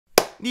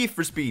Need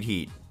for Speed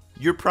Heat.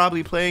 You're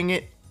probably playing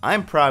it.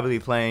 I'm probably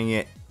playing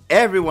it.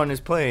 Everyone is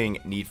playing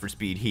Need for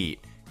Speed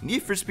Heat.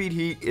 Need for Speed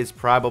Heat is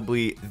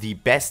probably the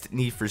best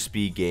Need for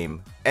Speed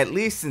game, at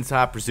least since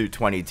Hot Pursuit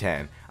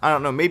 2010. I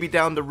don't know, maybe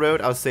down the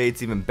road I'll say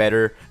it's even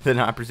better than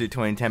Hot Pursuit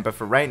 2010, but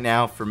for right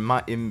now, for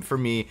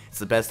me, it's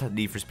the best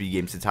Need for Speed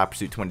game since Hot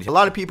Pursuit 2010. A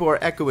lot of people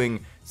are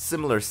echoing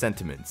similar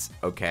sentiments,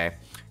 okay?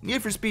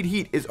 Need for Speed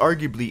Heat is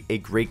arguably a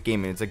great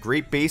game, and it's a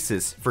great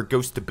basis for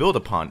Ghost to build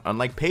upon,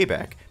 unlike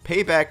Payback.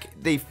 Payback,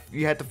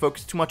 you had to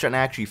focus too much on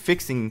actually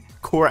fixing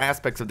core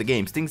aspects of the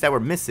games, things that were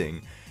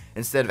missing,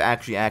 instead of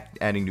actually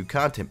adding new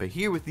content. But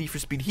here with Need for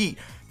Speed Heat,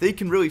 they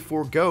can really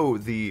forego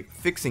the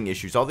fixing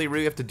issues. All they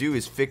really have to do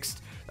is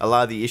fix a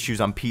lot of the issues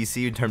on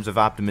PC in terms of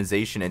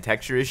optimization and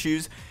texture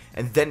issues,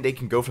 and then they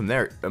can go from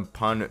there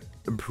upon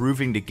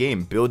improving the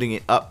game, building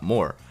it up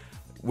more,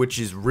 which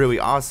is really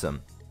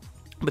awesome.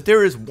 But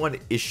there is one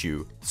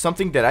issue,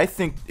 something that I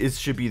think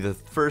should be the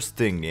first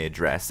thing they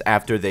address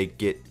after they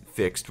get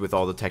fixed with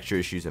all the texture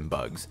issues and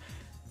bugs,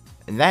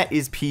 and that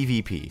is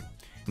PvP.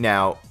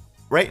 Now,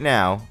 right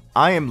now,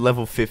 I am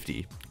level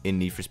 50 in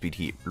Need for Speed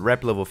Heat,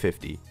 rep level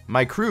 50.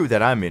 My crew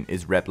that I'm in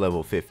is rep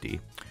level 50.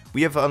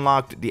 We have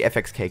unlocked the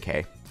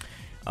FXKK.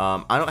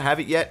 I don't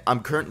have it yet. I'm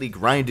currently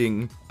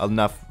grinding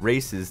enough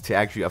races to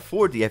actually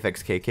afford the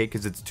FXKK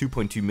because it's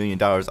 $2.2 million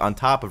on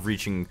top of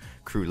reaching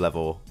crew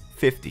level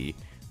 50.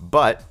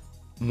 But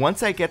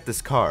once I get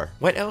this car,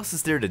 what else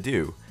is there to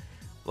do?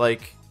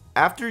 Like,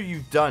 after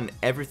you've done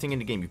everything in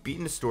the game, you've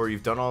beaten the story,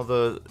 you've done all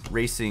the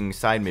racing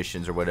side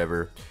missions or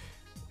whatever,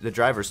 the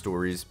driver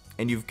stories,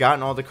 and you've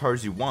gotten all the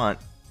cars you want,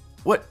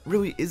 what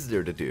really is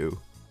there to do?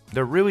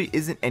 There really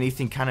isn't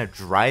anything kind of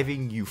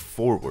driving you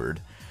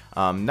forward.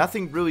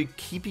 Nothing really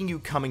keeping you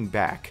coming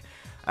back.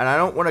 And I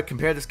don't want to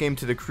compare this game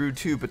to the Crew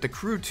 2, but the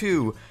Crew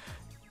 2,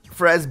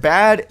 for as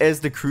bad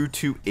as the Crew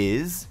 2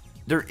 is,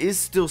 there is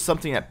still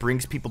something that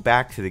brings people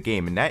back to the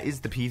game, and that is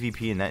the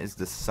PvP, and that is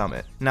the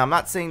Summit. Now, I'm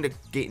not saying that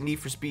Need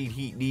for Speed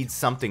Heat needs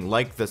something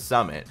like the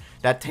Summit.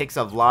 That takes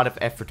a lot of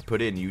effort to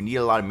put in. You need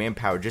a lot of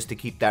manpower just to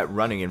keep that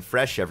running and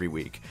fresh every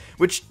week,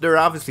 which they're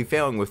obviously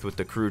failing with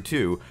the Crew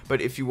 2.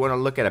 But if you want to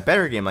look at a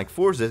better game like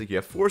Forza, you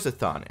have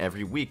Forzathon.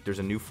 Every week, there's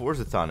a new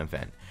Forzathon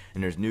event,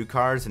 and there's new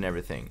cars and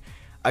everything.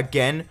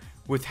 Again,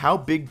 with how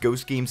big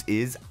Ghost Games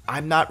is,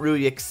 I'm not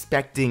really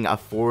expecting a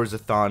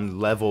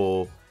Forzathon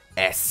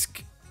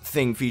level-esque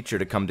thing feature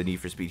to come to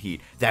Need for Speed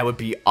Heat. That would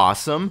be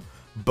awesome,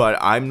 but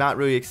I'm not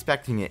really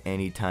expecting it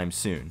anytime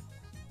soon.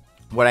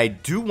 What I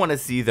do want to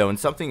see though, and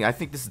something I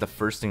think this is the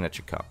first thing that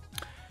should come,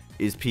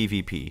 is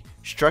PvP.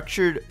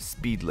 Structured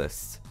speed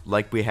lists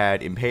like we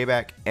had in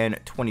Payback and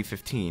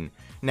 2015.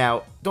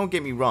 Now, don't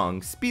get me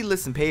wrong, speed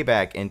lists in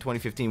Payback and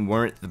 2015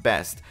 weren't the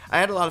best. I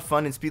had a lot of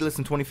fun in speed lists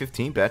in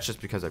 2015, but that's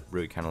just because I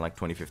really kind of like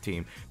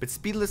 2015. But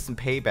speed lists in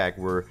Payback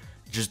were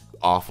just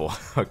awful,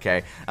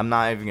 okay? I'm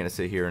not even going to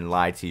sit here and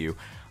lie to you.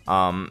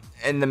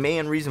 And the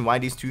main reason why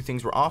these two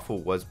things were awful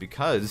was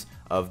because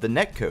of the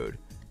netcode.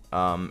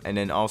 And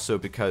then also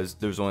because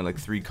there was only like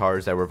 3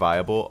 cars that were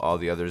viable. All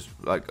the others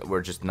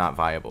were just not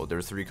viable. There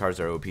were 3 cars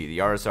that were OP. The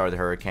RSR, the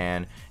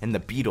Huracan, and the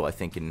Beetle, I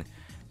think, in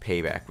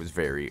Payback was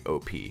very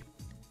OP.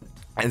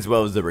 As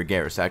well as the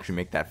Regera, so actually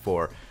make that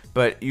 4.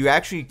 But you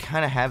actually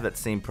kind of have that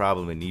same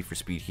problem in Need for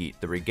Speed Heat.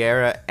 The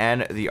Regera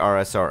and the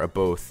RSR are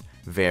both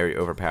very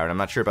overpowered. I'm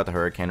not sure about the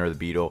Huracan or the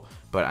Beetle,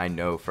 but I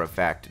know for a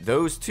fact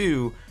those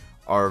two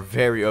are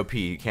very OP.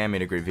 Cam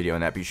made a great video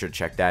on that. Be sure to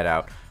check that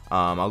out.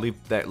 I'll leave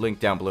that link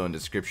down below in the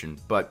description.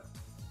 But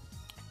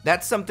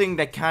that's something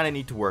that kind of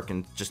need to work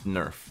and just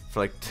nerf.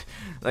 For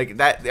like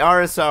that, the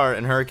RSR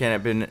and Huracan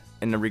have been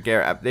in the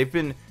Regera. They've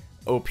been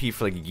OP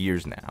for like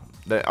years now.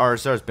 The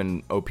RSR has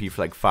been OP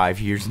for like 5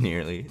 years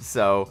nearly.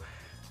 So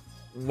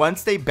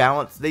once they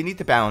need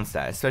to balance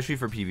that, especially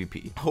for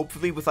PvP.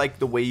 Hopefully with like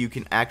the way you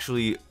can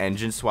actually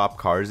engine swap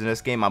cars in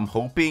this game, I'm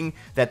hoping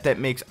that that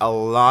makes a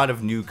lot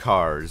of new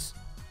cars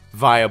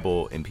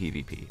viable in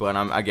PvP. But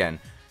again,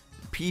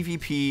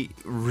 PvP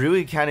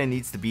really kind of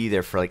needs to be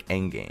there for like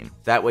endgame.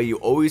 That way you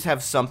always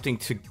have something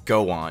to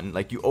go on.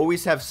 Like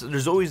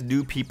there's always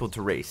new people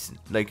to race.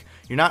 Like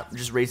you're not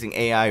just racing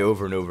AI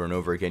over and over and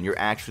over again. You're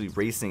actually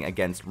racing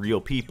against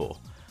real people.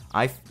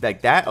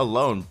 Like that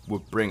alone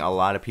would bring a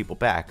lot of people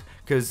back,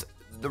 because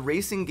the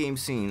racing game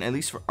scene, at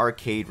least for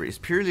arcade race,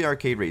 purely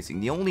arcade racing,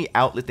 the only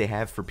outlet they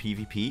have for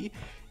PvP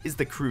is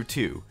the Crew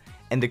 2.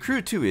 And the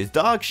Crew 2 is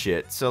dog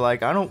shit, so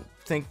like I don't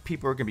think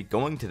people are going to be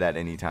going to that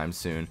anytime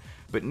soon.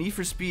 But Need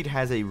for Speed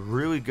has a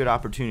really good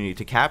opportunity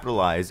to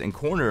capitalize and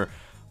corner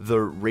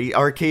the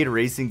arcade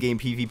racing game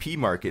PvP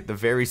market, the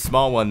very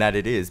small one that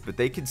it is. But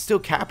they can still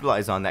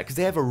capitalize on that because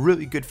they have a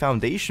really good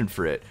foundation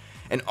for it.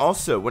 And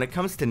also, when it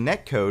comes to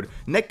netcode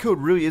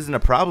really isn't a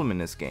problem in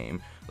this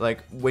game.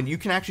 Like, when you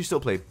can actually still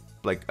play,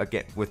 like,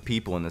 again, with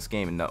people in this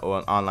game in the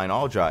online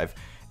all drive,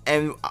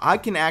 and I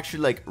can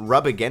actually like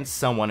rub against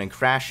someone and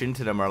crash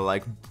into them, or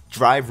like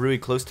drive really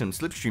close to them,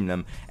 slipstream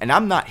them, and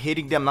I'm not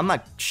hitting them, I'm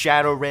not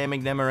shadow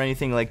ramming them or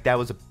anything like that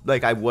was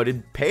like I would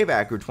in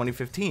Payback or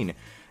 2015.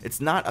 It's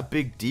not a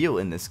big deal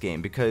in this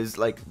game because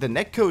like the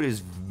netcode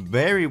is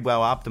very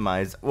well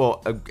optimized.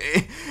 Well,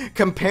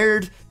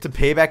 compared to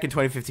Payback in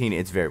 2015,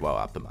 it's very well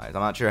optimized.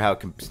 I'm not sure how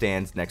it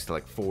stands next to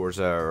like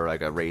Forza or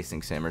like a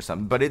racing sim or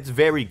something, but it's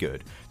very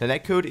good. The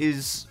netcode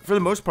is, for the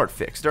most part,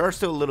 fixed. There are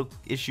still little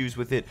issues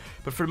with it,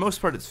 but for the most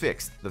part, it's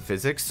fixed. The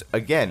physics,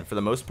 again, for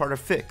the most part, are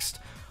fixed.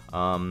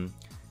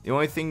 The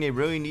only thing they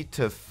really need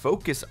to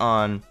focus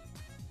on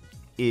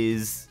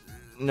is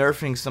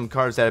nerfing some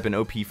cars that have been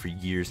OP for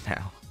years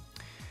now.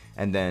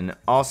 And then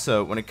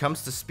also, when it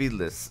comes to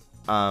speedless,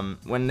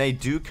 when they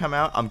do come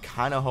out, I'm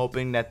kind of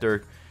hoping that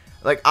they're,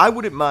 like, I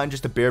wouldn't mind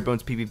just a bare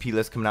bones PvP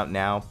list coming out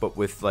now, but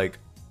with like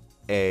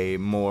a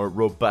more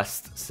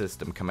robust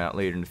system coming out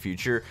later in the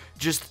future.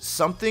 Just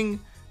something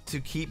to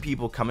keep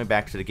people coming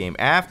back to the game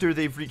after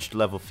they've reached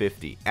level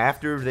 50,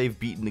 after they've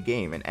beaten the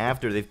game, and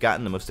after they've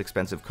gotten the most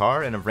expensive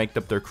car and have ranked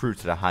up their crew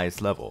to the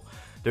highest level.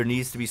 There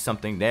needs to be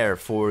something there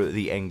for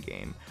the end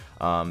game.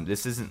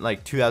 This isn't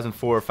like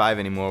 2004 or 5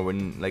 anymore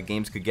when like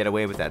games could get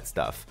away with that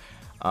stuff.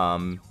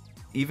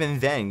 Even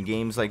then,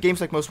 games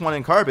like Most Wanted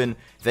and Carbon,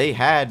 they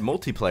had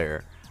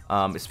multiplayer.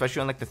 Especially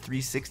on like the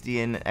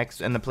 360 and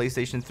the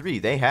PlayStation 3,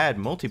 they had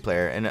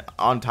multiplayer, and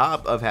on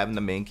top of having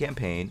the main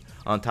campaign,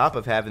 on top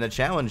of having the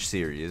challenge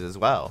series as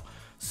well.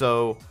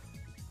 So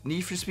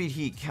Need for Speed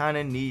Heat kind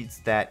of needs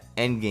that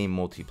endgame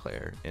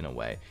multiplayer in a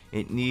way.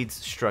 It needs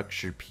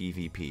structured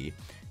PvP.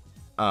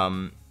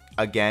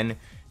 Again,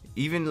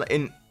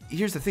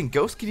 here's the thing,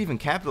 Ghost could even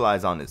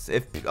capitalize on this.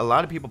 If a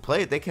lot of people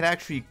play it, they could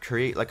actually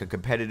create like a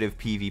competitive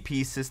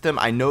PvP system.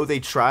 I know they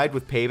tried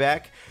with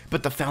Payback,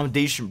 but the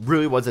foundation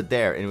really wasn't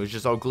there, and it was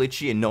just all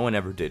glitchy and no one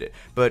ever did it.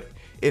 But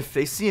if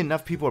they see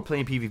enough people are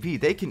playing PvP,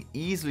 they can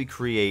easily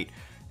create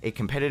a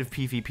competitive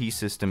PvP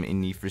system in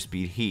Need for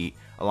Speed Heat,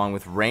 along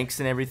with ranks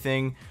and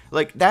everything.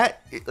 Like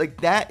that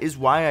is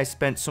why I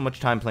spent so much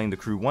time playing the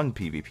Crew 1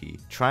 PvP,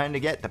 trying to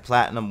get the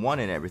Platinum 1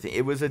 and everything.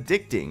 It was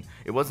addicting.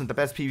 It wasn't the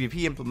best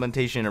PvP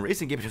implementation in a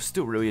racing game, but it was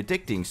still really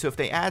addicting. So if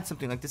they add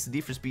something like this to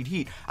Need for Speed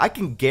Heat, I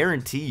can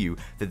guarantee you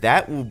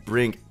that will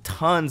bring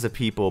tons of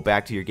people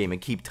back to your game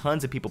and keep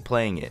tons of people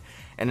playing it.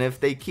 And if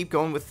they keep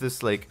going with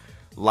this like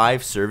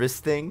live service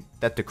thing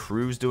that the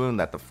Crew's doing,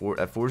 that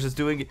Forza's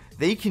doing,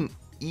 they can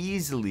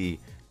easily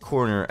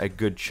corner a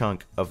good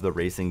chunk of the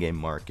racing game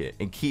market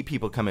and keep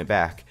people coming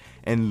back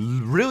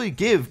and really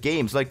give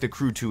games like the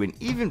Crew 2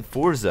 and even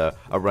Forza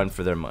a run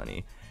for their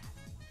money.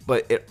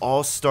 But it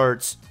all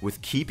starts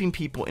with keeping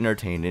people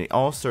entertained, and it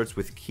all starts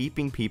with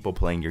keeping people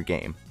playing your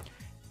game.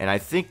 And I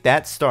think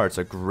that starts,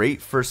 a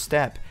great first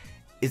step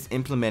is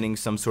implementing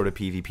some sort of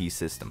PvP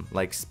system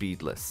like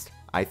Speedless.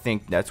 I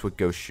think that's what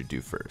Ghost should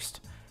do first.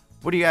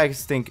 What do you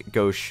guys think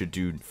Ghost should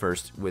do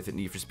first with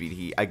Need for Speed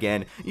Heat?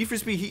 Again, Need for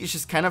Speed Heat is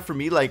just kind of, for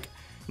me, like,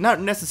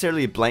 not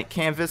necessarily a blank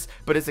canvas,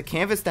 but it's a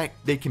canvas that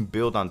they can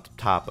build on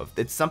top of.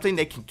 It's something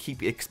they can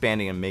keep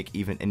expanding and make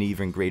an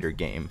even greater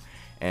game.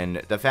 And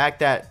the fact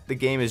that the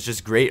game is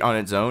just great on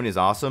its own is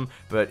awesome,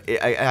 but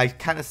I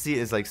kind of see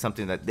it as like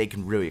something that they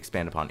can really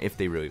expand upon if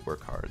they really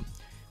work hard.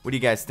 What do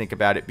you guys think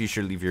about it? Be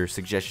sure to leave your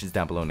suggestions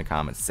down below in the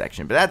comments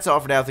section. But that's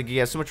all for now. Thank you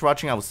guys so much for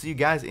watching. I will see you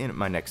guys in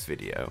my next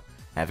video.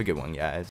 Have a good one, guys.